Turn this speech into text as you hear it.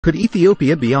Could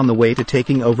Ethiopia be on the way to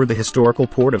taking over the historical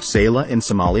port of Sayla in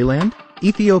Somaliland?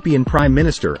 Ethiopian Prime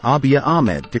Minister Abiy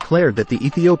Ahmed declared that the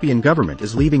Ethiopian government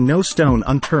is leaving no stone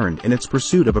unturned in its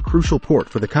pursuit of a crucial port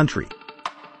for the country.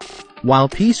 While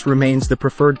peace remains the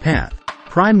preferred path,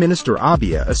 Prime Minister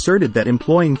Abiy asserted that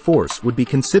employing force would be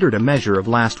considered a measure of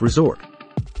last resort.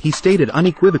 He stated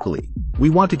unequivocally,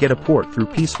 "We want to get a port through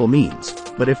peaceful means,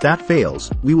 but if that fails,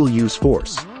 we will use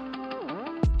force."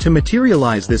 To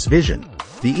materialize this vision,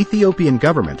 the Ethiopian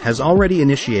government has already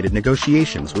initiated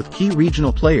negotiations with key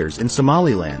regional players in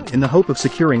Somaliland in the hope of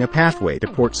securing a pathway to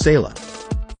Port Sayla.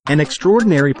 An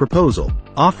extraordinary proposal,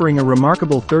 offering a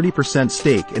remarkable 30%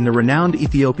 stake in the renowned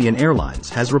Ethiopian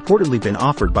Airlines, has reportedly been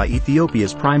offered by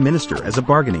Ethiopia's prime minister as a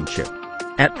bargaining chip.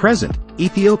 At present,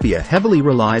 Ethiopia heavily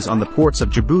relies on the ports of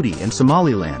Djibouti and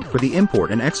Somaliland for the import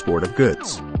and export of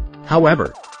goods.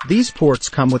 However, these ports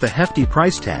come with a hefty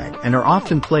price tag and are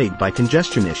often plagued by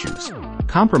congestion issues,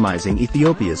 compromising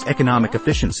Ethiopia's economic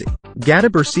efficiency.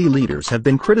 Gadabursi leaders have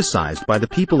been criticized by the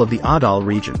people of the Adal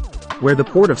region, where the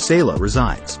port of Sayla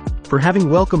resides, for having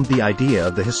welcomed the idea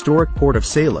of the historic port of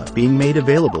Sayla being made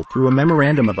available through a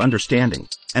memorandum of understanding,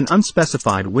 an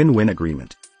unspecified win-win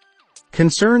agreement.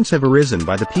 Concerns have arisen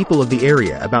by the people of the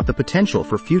area about the potential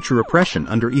for future oppression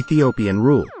under Ethiopian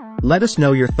rule. Let us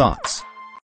know your thoughts.